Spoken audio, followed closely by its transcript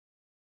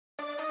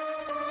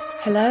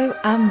Hello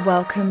and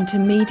welcome to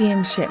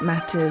Mediumship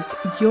Matters,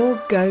 your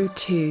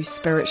go-to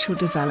spiritual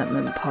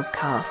development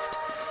podcast.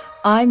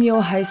 I'm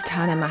your host,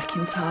 Hannah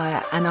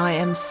McIntyre, and I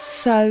am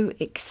so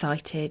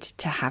excited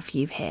to have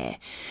you here.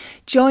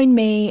 Join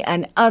me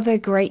and other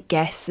great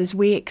guests as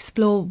we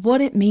explore what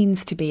it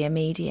means to be a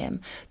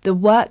medium, the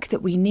work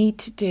that we need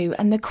to do,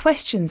 and the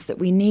questions that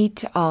we need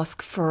to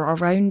ask for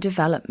our own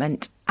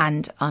development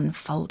and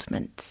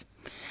unfoldment.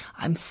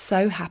 I'm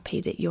so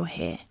happy that you're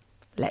here.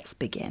 Let's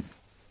begin.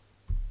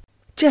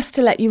 Just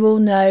to let you all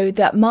know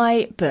that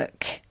my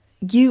book,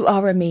 You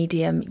Are a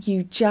Medium,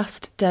 You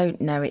Just Don't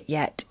Know It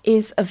Yet,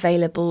 is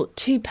available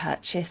to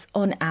purchase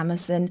on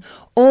Amazon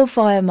or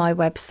via my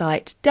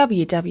website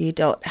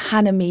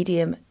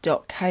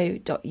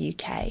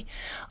www.hannahmedium.co.uk.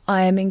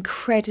 I am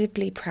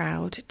incredibly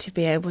proud to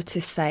be able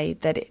to say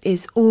that it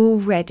is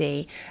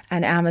already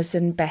an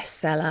Amazon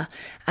bestseller,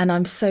 and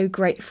I'm so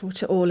grateful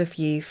to all of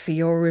you for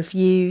your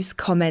reviews,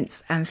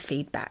 comments and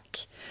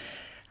feedback.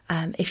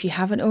 If you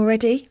haven't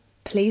already,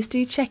 please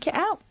do check it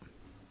out.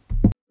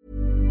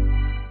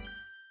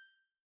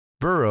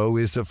 Burrow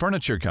is a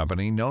furniture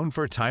company known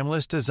for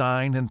timeless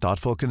design and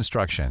thoughtful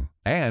construction,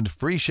 and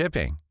free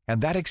shipping,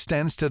 and that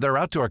extends to their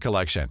outdoor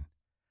collection.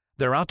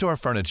 Their outdoor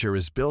furniture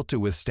is built to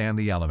withstand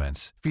the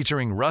elements,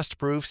 featuring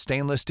rust-proof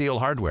stainless steel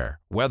hardware,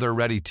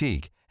 weather-ready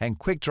teak, and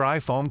quick-dry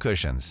foam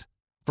cushions.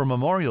 For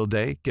Memorial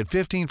Day, get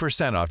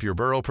 15% off your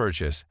Burrow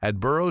purchase at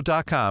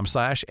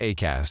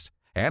burrow.com/acast,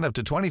 and up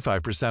to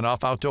 25%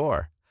 off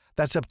outdoor.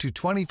 That's up to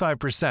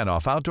 25%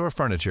 off outdoor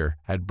furniture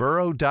at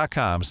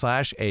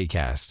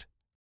burrow.com/acast.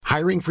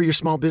 Hiring for your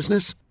small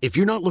business? If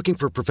you're not looking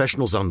for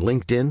professionals on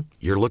LinkedIn,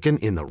 you're looking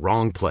in the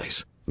wrong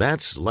place.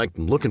 That's like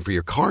looking for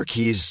your car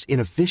keys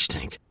in a fish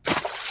tank.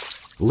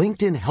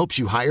 LinkedIn helps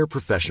you hire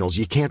professionals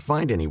you can't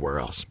find anywhere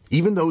else,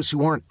 even those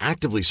who aren't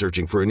actively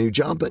searching for a new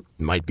job but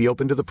might be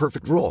open to the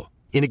perfect role.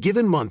 In a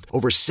given month,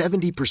 over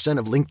 70%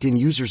 of LinkedIn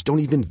users don't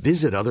even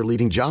visit other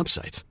leading job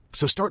sites.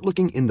 So start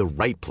looking in the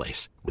right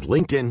place. With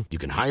LinkedIn, you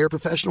can hire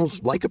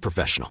professionals like a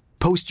professional.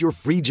 Post your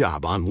free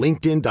job on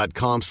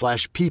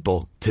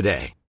linkedin.com/people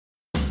today.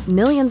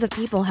 Millions of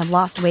people have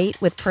lost weight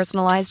with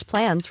personalized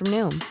plans from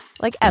Noom.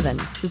 Like Evan,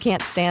 who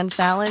can't stand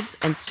salads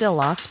and still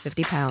lost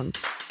 50 pounds.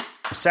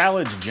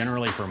 Salads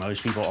generally for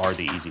most people are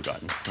the easy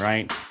button,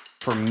 right?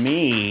 For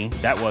me,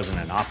 that wasn't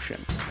an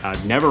option. I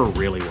never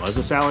really was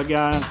a salad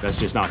guy.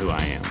 That's just not who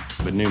I am.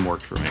 But Noom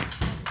worked for me.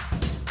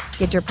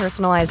 Get your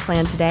personalized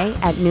plan today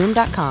at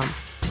Noom.com.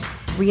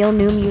 Real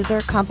Noom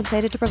user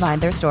compensated to provide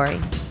their story.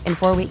 In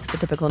 4 weeks, the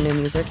typical Noom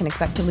user can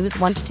expect to lose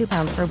 1 to 2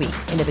 pounds per week.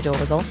 Individual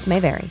results may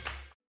vary.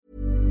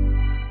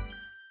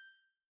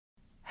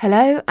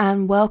 Hello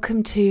and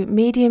welcome to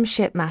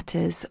Mediumship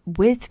Matters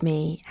with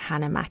me,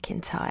 Hannah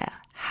McIntyre.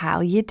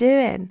 How you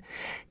doing?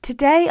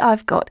 Today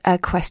I've got a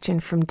question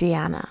from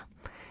Deanna,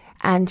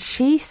 and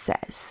she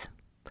says,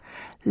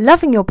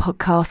 loving your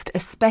podcast,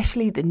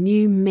 especially the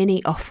new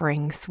mini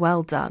offerings.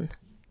 Well done.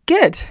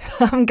 Good.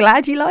 I'm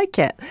glad you like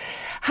it.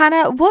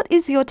 Hannah, what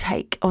is your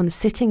take on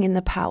sitting in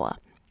the power?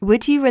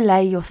 Would you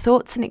relay your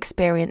thoughts and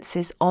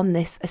experiences on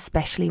this,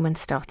 especially when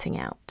starting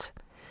out?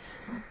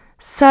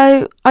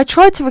 So I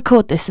tried to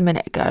record this a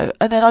minute ago,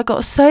 and then I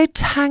got so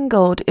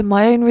tangled in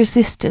my own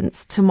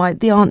resistance to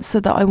the answer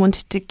that I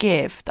wanted to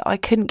give that I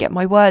couldn't get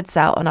my words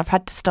out, and I've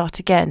had to start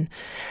again.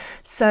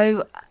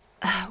 So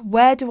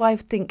where do I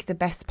think the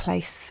best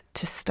place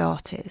to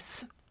start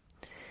is?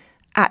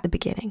 At the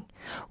beginning.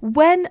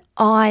 When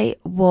I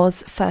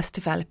was first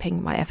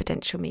developing my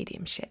evidential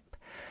mediumship,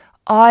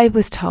 I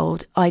was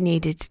told I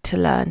needed to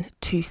learn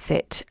to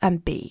sit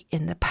and be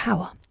in the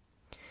power.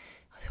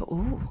 I thought,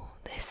 ooh,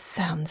 this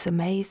sounds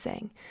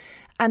amazing.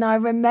 And I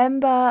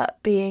remember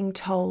being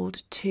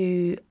told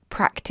to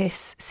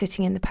practice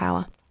sitting in the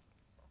power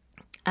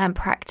and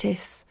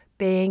practice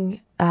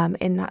being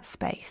in that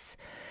space.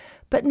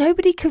 But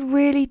nobody could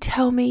really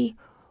tell me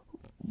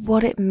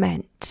what it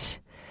meant.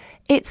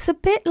 It's a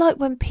bit like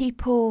when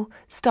people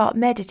start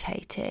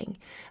meditating.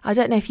 I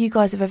don't know if you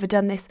guys have ever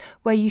done this,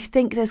 where you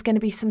think there's going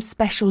to be some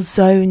special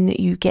zone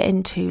that you get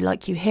into,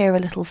 like you hear a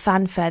little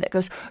fanfare that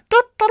goes,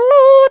 da, da,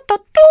 da, da,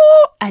 da,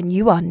 and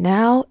you are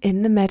now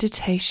in the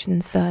meditation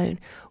zone.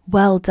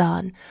 Well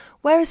done.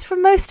 Whereas for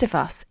most of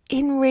us,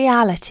 in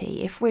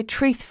reality, if we're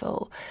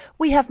truthful,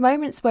 we have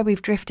moments where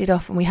we've drifted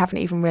off and we haven't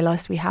even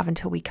realised we have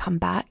until we come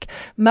back,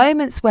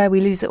 moments where we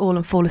lose it all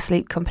and fall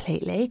asleep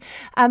completely,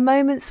 and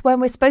moments when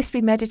we're supposed to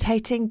be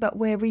meditating but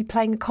we're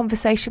replaying a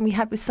conversation we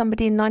had with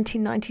somebody in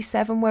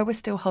 1997 where we're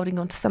still holding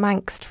on to some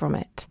angst from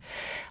it.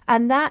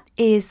 And that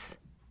is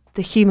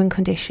the human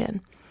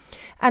condition.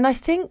 And I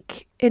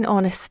think, in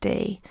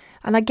honesty,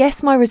 and I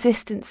guess my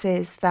resistance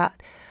is that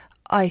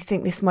I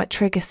think this might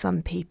trigger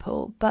some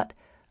people, but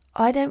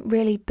I don't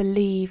really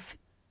believe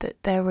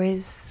that there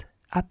is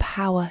a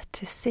power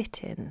to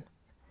sit in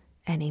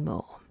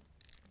anymore.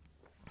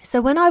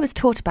 So when I was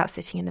taught about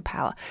sitting in the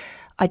power,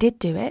 I did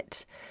do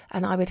it,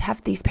 and I would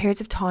have these periods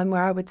of time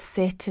where I would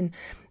sit and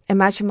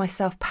imagine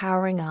myself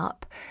powering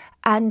up.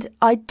 And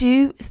I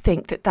do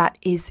think that that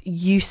is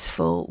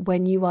useful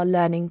when you are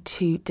learning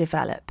to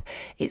develop.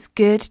 It's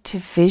good to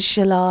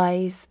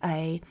visualize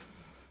a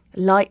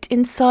light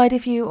inside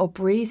of you or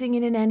breathing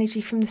in an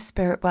energy from the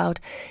spirit world.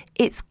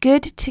 It's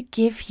good to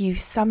give you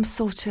some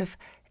sort of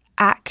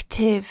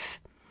active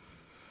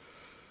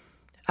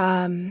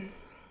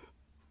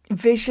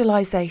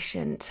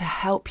visualization to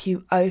help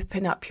you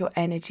open up your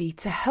energy,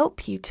 to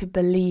help you to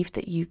believe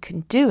that you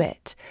can do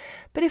it.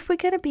 But if we're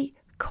going to be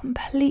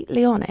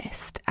completely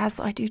honest, as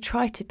I do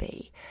try to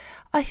be,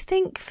 I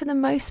think for the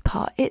most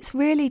part, it's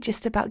really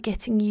just about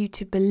getting you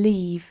to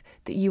believe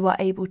that you are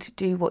able to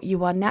do what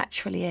you are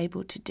naturally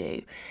able to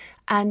do.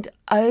 And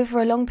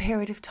over a long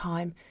period of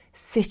time,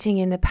 sitting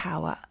in the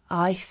power,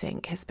 I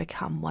think, has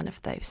become one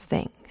of those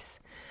things.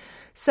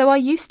 So I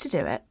used to do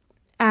it.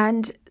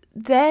 And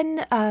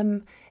then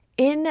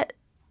in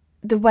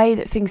the way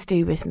that things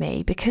do with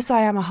me, because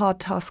I am a hard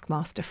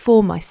taskmaster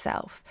for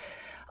myself,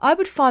 I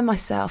would find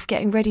myself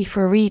getting ready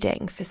for a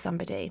reading for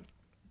somebody.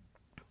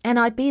 And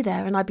I'd be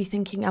there and I'd be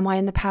thinking, am I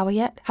in the power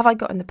yet? Have I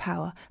gotten the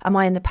power? Am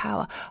I in the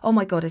power? Oh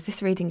my God, is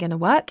this reading going to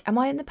work? Am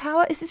I in the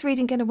power? Is this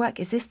reading going to work?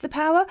 Is this the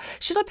power?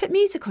 Should I put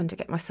music on to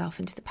get myself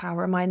into the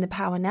power? Am I in the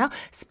power now?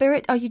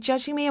 Spirit, are you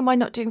judging me? Am I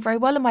not doing very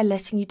well? Am I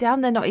letting you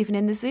down? They're not even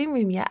in the Zoom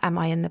room yet. Am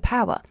I in the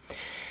power?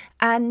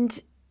 And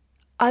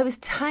I was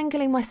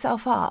tangling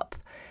myself up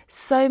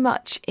so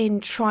much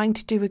in trying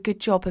to do a good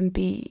job and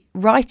be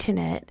right in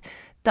it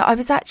that I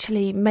was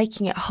actually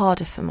making it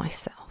harder for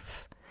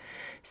myself.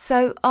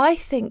 So I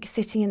think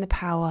sitting in the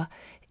power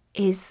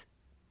is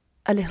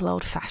a little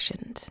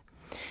old-fashioned.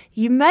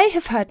 You may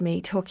have heard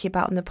me talking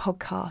about on the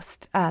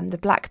podcast the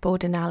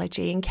blackboard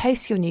analogy. In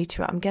case you're new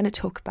to it, I'm going to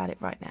talk about it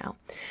right now.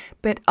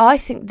 But I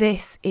think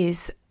this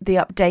is the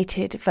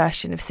updated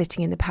version of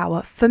sitting in the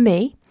power for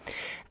me.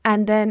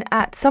 And then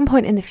at some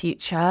point in the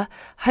future,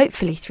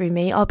 hopefully through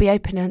me, I'll be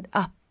open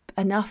up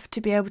enough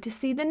to be able to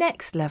see the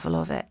next level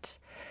of it.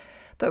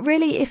 But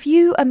really, if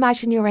you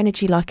imagine your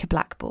energy like a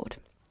blackboard,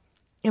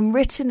 and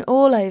written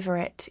all over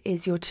it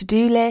is your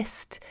to-do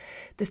list,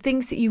 the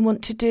things that you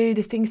want to do,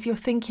 the things you're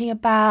thinking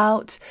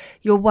about,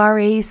 your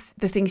worries,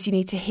 the things you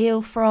need to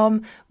heal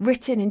from,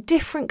 written in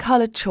different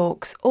coloured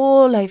chalks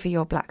all over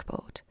your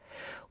blackboard.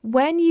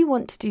 When you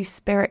want to do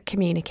spirit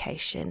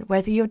communication,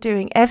 whether you're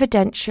doing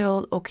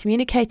evidential or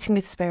communicating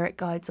with spirit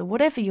guides or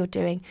whatever you're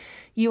doing,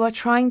 you are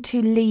trying to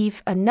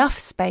leave enough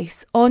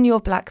space on your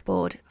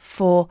blackboard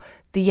for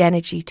the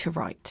energy to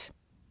write.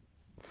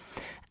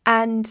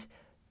 And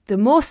the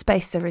more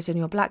space there is on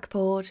your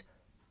blackboard,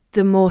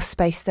 the more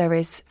space there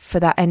is for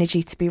that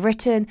energy to be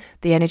written.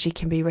 The energy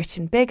can be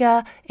written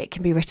bigger, it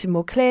can be written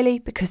more clearly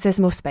because there's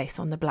more space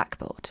on the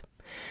blackboard.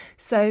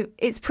 So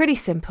it's pretty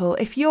simple.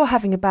 If you're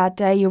having a bad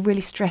day, you're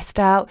really stressed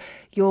out,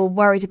 you're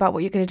worried about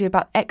what you're going to do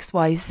about X,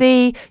 Y,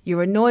 Z,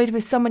 you're annoyed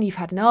with someone, you've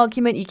had an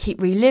argument, you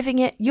keep reliving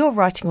it, you're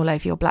writing all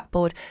over your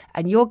blackboard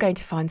and you're going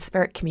to find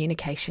spirit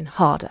communication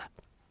harder.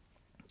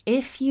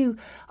 If you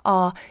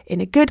are in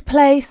a good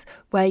place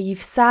where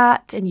you've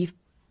sat and you've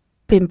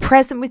been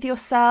present with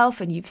yourself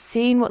and you've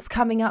seen what's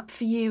coming up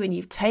for you and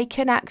you've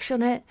taken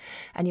action on it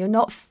and you're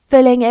not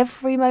filling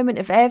every moment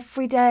of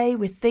every day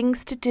with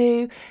things to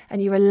do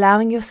and you're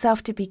allowing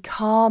yourself to be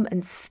calm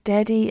and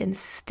steady and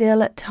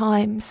still at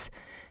times,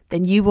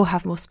 then you will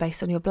have more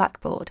space on your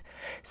blackboard.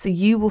 So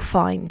you will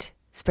find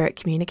spirit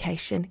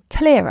communication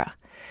clearer.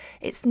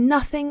 It's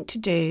nothing to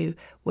do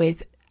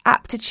with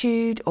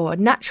aptitude or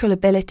natural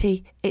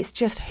ability. It's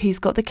just who's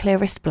got the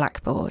clearest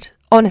blackboard.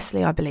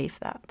 Honestly, I believe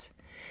that.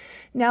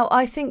 Now,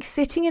 I think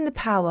sitting in the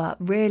power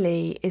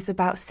really is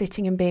about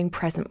sitting and being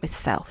present with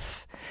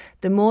self.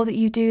 The more that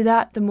you do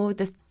that, the more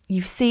that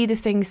you see the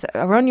things that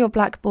are on your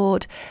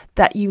blackboard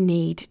that you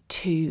need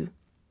to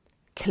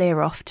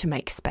clear off to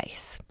make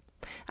space.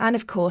 And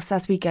of course,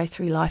 as we go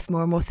through life,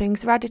 more and more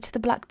things are added to the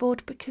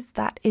blackboard because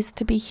that is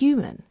to be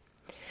human.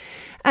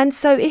 And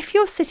so if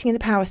you're sitting in the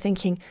power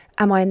thinking,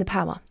 am I in the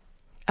power?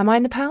 Am I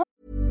in the power?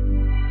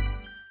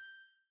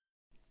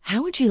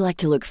 How would you like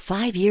to look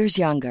 5 years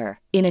younger?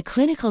 In a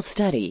clinical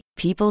study,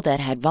 people that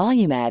had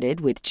volume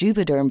added with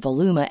Juvederm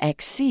Voluma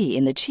XC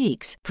in the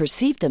cheeks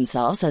perceived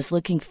themselves as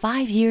looking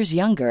 5 years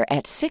younger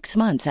at 6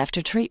 months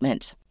after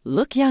treatment.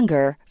 Look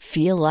younger,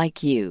 feel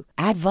like you.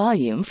 Add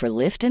volume for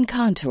lift and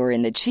contour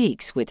in the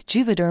cheeks with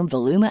Juvederm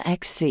Voluma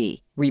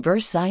XC.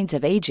 Reverse signs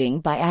of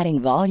aging by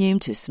adding volume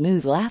to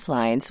smooth laugh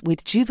lines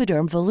with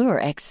Juvederm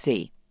Volure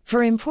XC.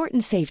 For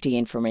important safety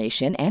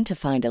information and to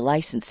find a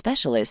licensed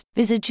specialist,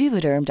 visit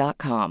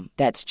Juvederm.com.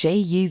 That's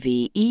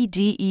JUVEDERM.com.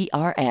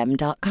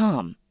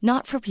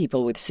 Not for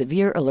people with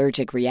severe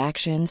allergic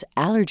reactions,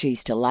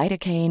 allergies to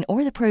lidocaine,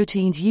 or the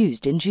proteins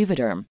used in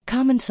Juvederm.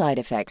 Common side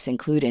effects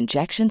include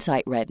injection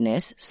site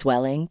redness,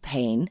 swelling,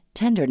 pain,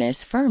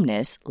 tenderness,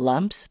 firmness,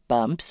 lumps,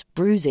 bumps,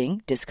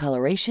 bruising,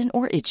 discoloration,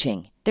 or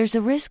itching. There's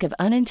a risk of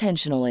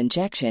unintentional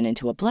injection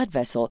into a blood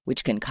vessel,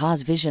 which can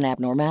cause vision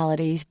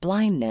abnormalities,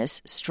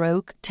 blindness,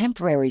 stroke,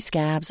 temporary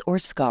scabs, or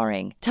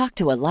scarring. Talk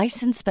to a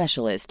licensed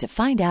specialist to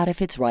find out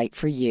if it's right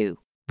for you.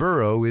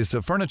 Burrow is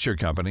a furniture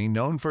company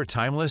known for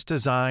timeless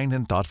design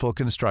and thoughtful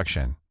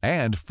construction,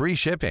 and free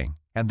shipping,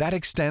 and that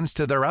extends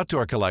to their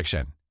outdoor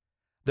collection.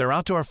 Their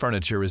outdoor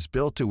furniture is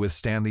built to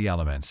withstand the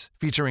elements,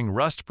 featuring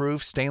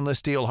rust-proof stainless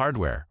steel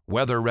hardware,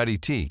 weather-ready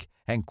teak,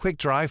 and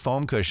quick-dry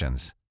foam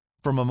cushions.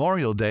 For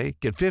Memorial Day,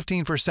 get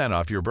 15%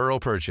 off your Burrow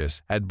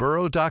purchase at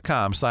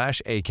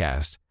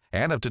burrow.com/ACAST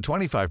and up to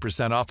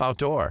 25% off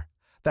outdoor.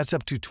 That's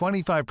up to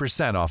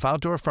 25% off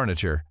outdoor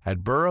furniture at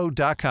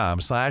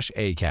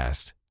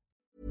burrow.com/ACAST.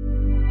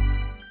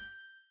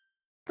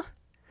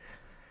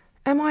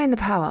 Am I in the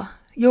power?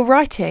 You're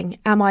writing,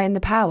 am I in the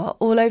power,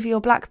 all over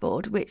your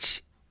blackboard,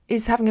 which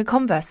is having a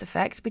converse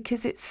effect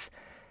because it's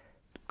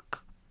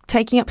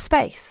taking up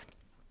space.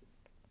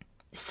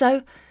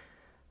 So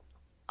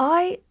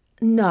I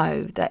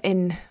know that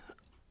in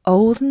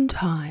olden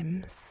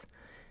times,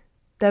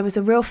 there was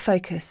a real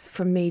focus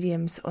from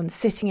mediums on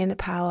sitting in the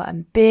power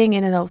and being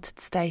in an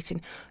altered state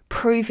and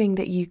proving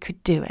that you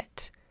could do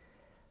it.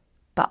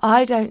 But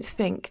I don't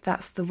think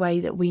that's the way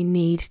that we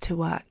need to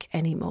work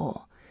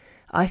anymore.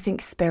 I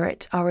think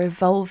spirit are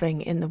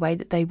evolving in the way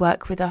that they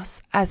work with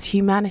us as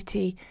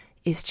humanity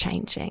is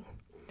changing.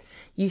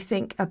 You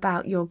think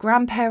about your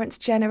grandparents'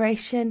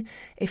 generation,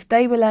 if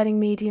they were learning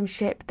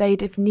mediumship,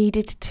 they'd have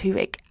needed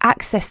to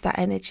access that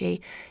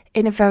energy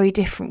in a very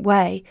different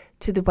way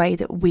to the way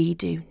that we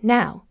do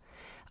now.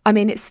 I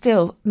mean, it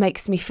still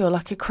makes me feel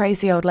like a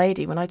crazy old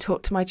lady when I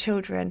talk to my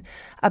children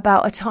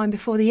about a time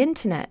before the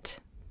internet,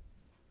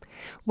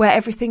 where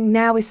everything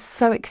now is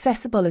so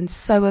accessible and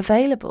so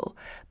available.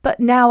 But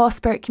now our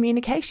spirit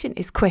communication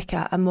is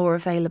quicker and more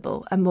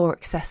available and more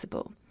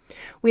accessible.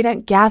 We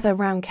don't gather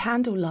round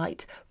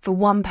candlelight for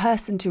one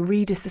person to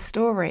read us a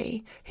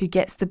story who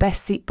gets the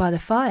best seat by the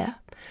fire.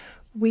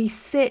 We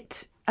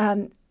sit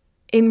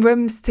in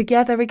rooms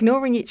together,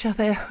 ignoring each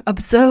other,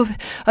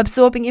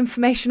 absorbing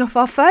information off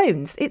our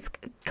phones.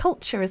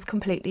 Culture has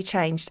completely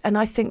changed. And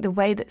I think the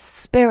way that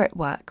spirit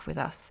work with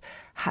us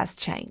has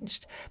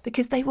changed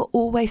because they will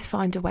always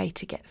find a way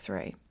to get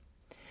through.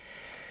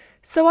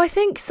 So I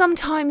think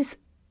sometimes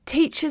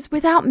teachers,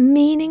 without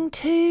meaning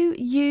to,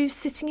 use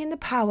sitting in the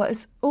power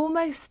as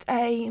almost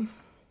a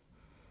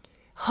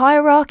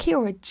hierarchy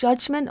or a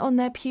judgment on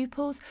their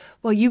pupils.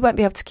 Well, you won't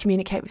be able to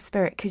communicate with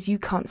spirit because you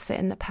can't sit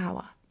in the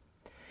power.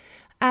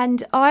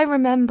 And I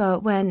remember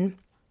when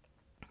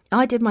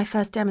I did my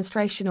first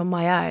demonstration on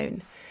my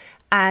own,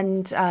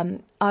 and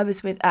I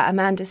was at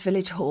Amanda's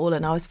Village Hall,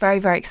 and I was very,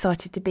 very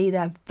excited to be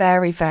there,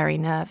 very, very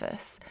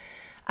nervous.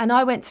 And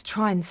I went to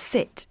try and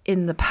sit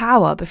in the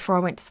power before I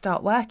went to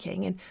start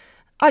working, and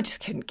I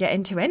just couldn't get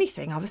into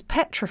anything. I was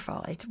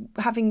petrified,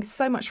 having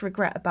so much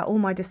regret about all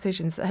my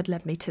decisions that had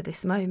led me to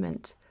this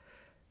moment.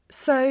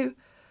 So,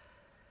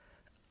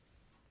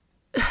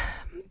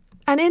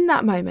 and in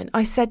that moment,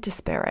 I said to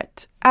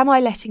Spirit, am I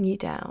letting you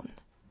down?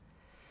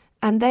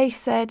 And they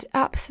said,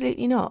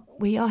 absolutely not.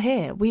 We are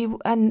here.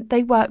 And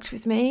they worked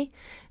with me,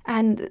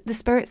 and the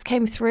spirits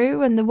came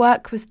through, and the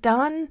work was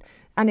done,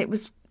 and it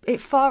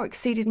far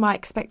exceeded my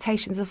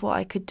expectations of what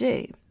I could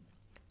do.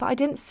 But I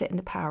didn't sit in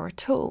the power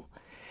at all.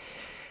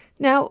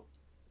 Now,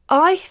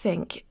 I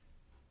think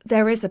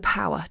there is a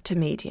power to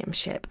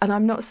mediumship, and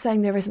I'm not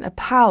saying there isn't a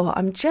power.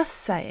 I'm just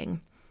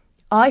saying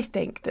I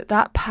think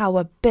that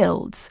power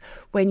builds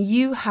when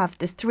you have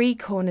the three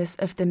corners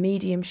of the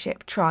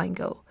mediumship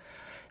triangle.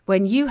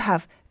 When you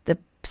have the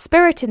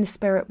spirit in the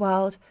spirit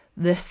world,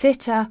 the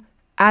sitter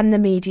and the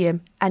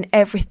medium, and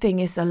everything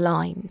is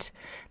aligned.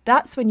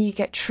 That's when you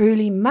get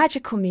truly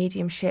magical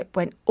mediumship,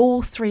 when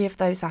all three of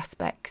those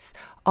aspects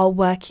are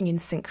working in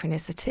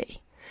synchronicity.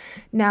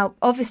 Now,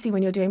 obviously,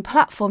 when you're doing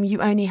platform,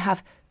 you only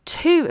have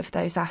two of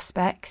those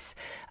aspects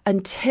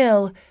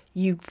until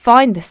you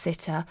find the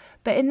sitter.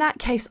 But in that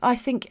case, I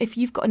think if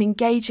you've got an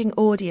engaging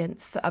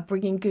audience that are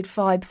bringing good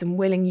vibes and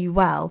willing you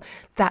well,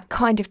 that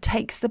kind of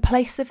takes the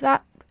place of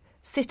that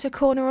sitter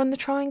corner on the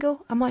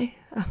triangle. Am I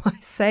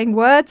saying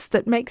words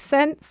that make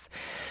sense?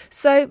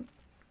 So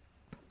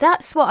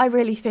that's what I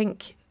really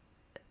think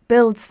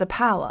builds the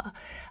power.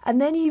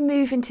 And then you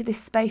move into this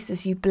space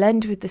as you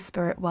blend with the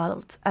spirit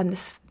world, and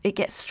it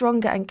gets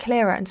stronger and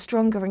clearer and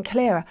stronger and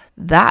clearer.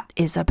 That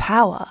is a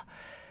power.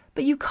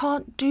 But you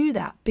can't do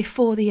that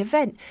before the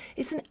event.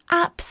 It's an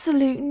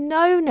absolute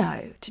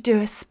no-no to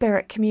do a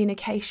spirit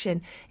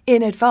communication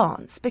in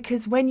advance,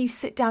 because when you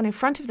sit down in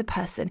front of the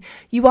person,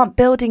 you aren't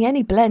building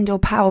any blend or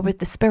power with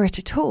the spirit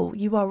at all.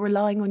 You are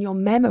relying on your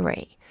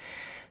memory.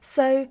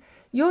 So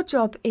your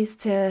job is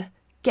to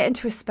get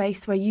into a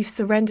space where you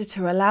surrender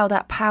to allow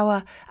that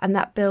power and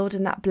that build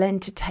and that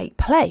blend to take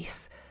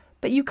place.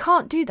 But you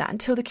can't do that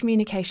until the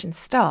communication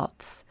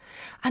starts.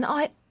 And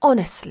I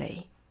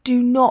honestly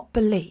do not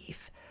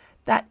believe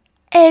that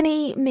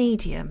any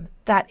medium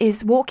that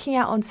is walking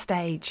out on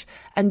stage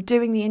and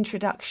doing the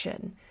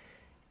introduction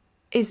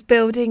is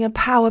building a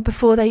power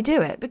before they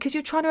do it, because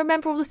you're trying to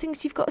remember all the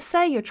things you've got to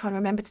say. You're trying to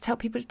remember to tell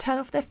people to turn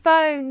off their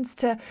phones,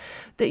 that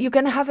you're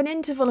going to have an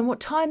interval and what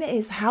time it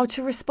is, how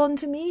to respond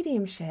to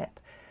mediumship.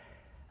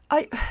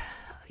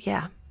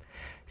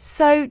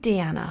 So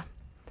Deanna,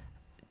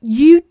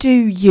 you do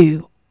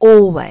you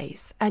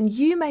always. And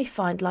you may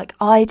find, like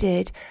I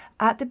did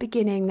at the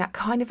beginning, that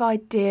kind of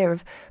idea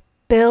of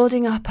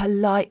building up a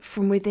light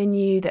from within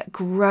you that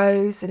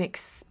grows and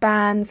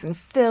expands and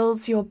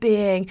fills your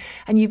being,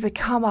 and you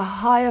become a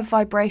higher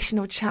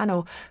vibrational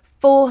channel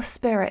for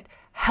spirit,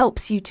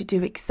 helps you to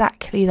do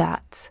exactly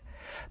that.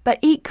 But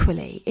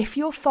equally, if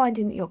you're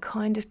finding that you're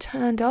kind of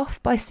turned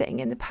off by sitting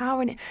in the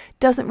power and it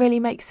doesn't really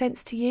make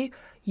sense to you,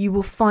 you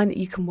will find that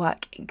you can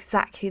work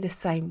exactly the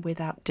same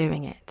without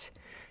doing it.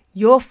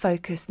 Your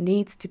focus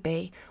needs to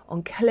be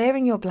on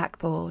clearing your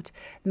blackboard,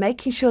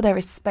 making sure there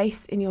is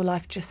space in your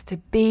life just to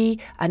be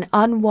and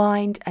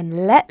unwind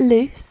and let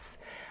loose.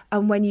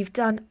 And when you've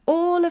done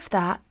all of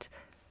that,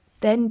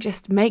 then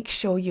just make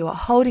sure you are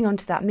holding on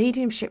to that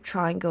mediumship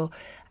triangle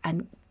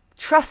and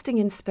trusting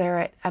in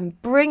spirit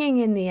and bringing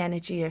in the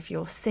energy of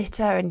your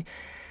sitter and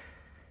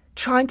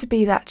trying to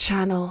be that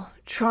channel,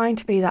 trying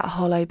to be that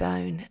hollow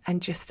bone,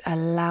 and just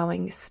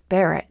allowing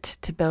spirit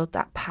to build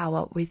that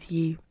power with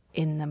you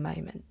in the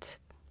moment.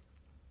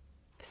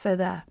 So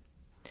there,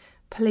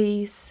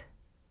 please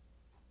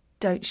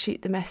don't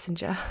shoot the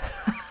messenger.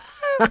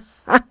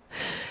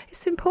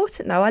 It's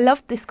important though. I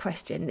love this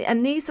question.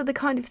 And these are the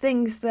kind of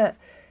things that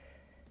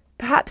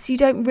perhaps you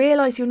don't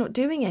realise you're not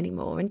doing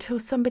anymore until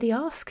somebody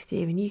asks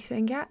you and you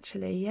think,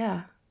 actually,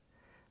 yeah.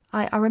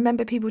 I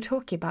remember people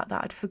talking about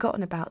that. I'd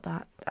forgotten about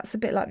that. That's a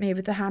bit like me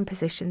with the hand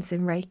positions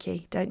in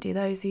Reiki. Don't do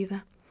those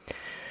either.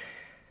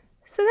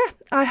 So there,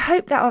 I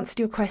hope that answered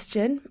your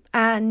question.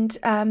 And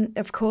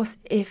of course,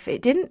 if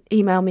it didn't,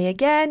 email me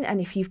again.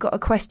 And if you've got a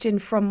question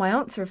from my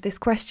answer of this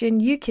question,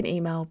 you can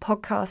email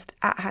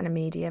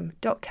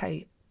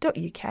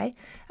podcast@hannahmedium.co.uk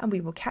and we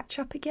will catch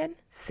up again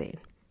soon.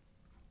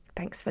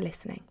 Thanks for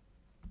listening.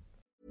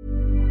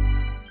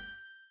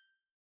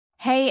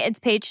 Hey, it's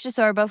Paige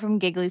DeSorbo from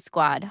Giggly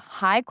Squad.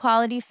 High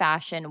quality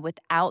fashion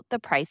without the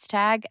price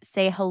tag.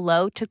 Say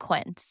hello to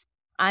Quince.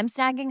 I'm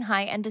snagging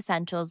high-end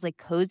essentials like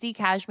cozy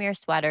cashmere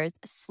sweaters,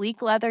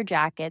 sleek leather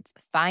jackets,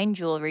 fine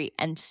jewelry,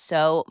 and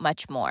so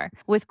much more.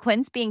 With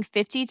Quince being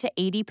 50 to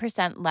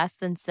 80% less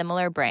than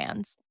similar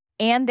brands.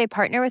 And they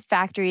partner with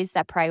factories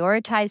that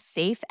prioritize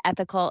safe,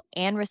 ethical,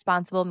 and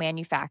responsible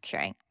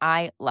manufacturing.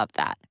 I love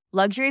that.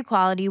 Luxury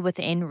quality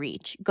within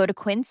reach. Go to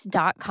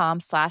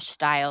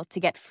quince.com/style to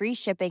get free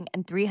shipping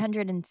and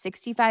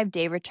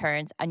 365-day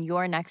returns on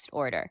your next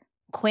order.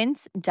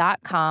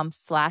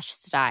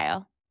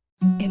 Quince.com/style.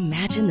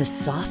 Imagine the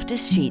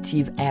softest sheets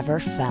you've ever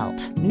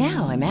felt.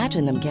 Now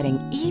imagine them getting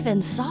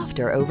even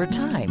softer over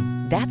time.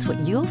 That's what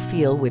you'll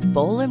feel with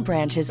Boll &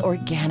 Branch's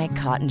organic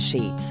cotton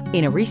sheets.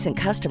 In a recent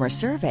customer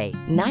survey,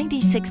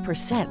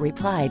 96%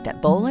 replied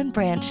that Boll &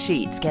 Branch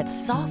sheets get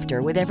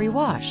softer with every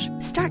wash.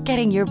 Start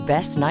getting your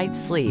best night's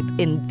sleep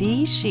in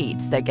these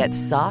sheets that get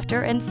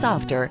softer and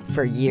softer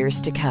for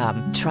years to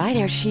come. Try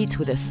their sheets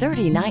with a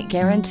 30-night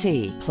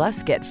guarantee.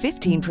 Plus, get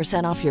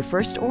 15% off your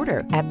first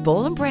order at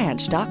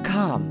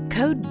bollandbranch.com.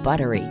 Code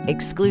BUTTERY.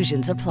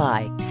 Exclusions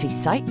apply. See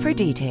site for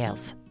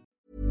details.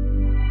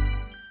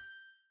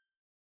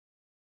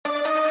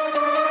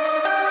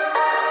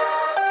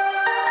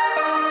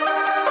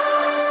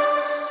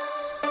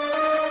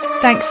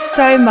 Thanks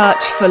so much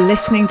for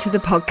listening to the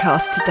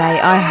podcast today.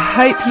 I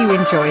hope you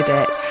enjoyed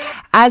it.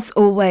 As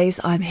always,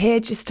 I'm here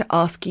just to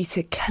ask you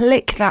to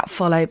click that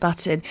follow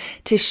button,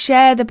 to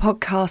share the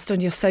podcast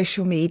on your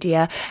social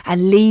media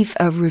and leave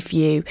a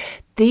review.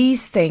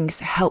 These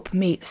things help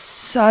me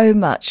so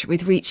much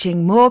with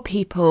reaching more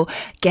people,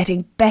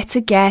 getting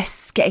better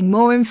guests, getting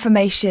more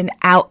information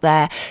out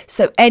there.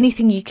 So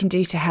anything you can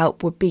do to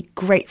help would be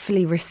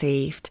gratefully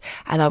received.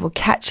 And I will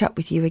catch up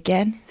with you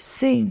again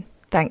soon.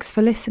 Thanks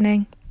for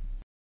listening.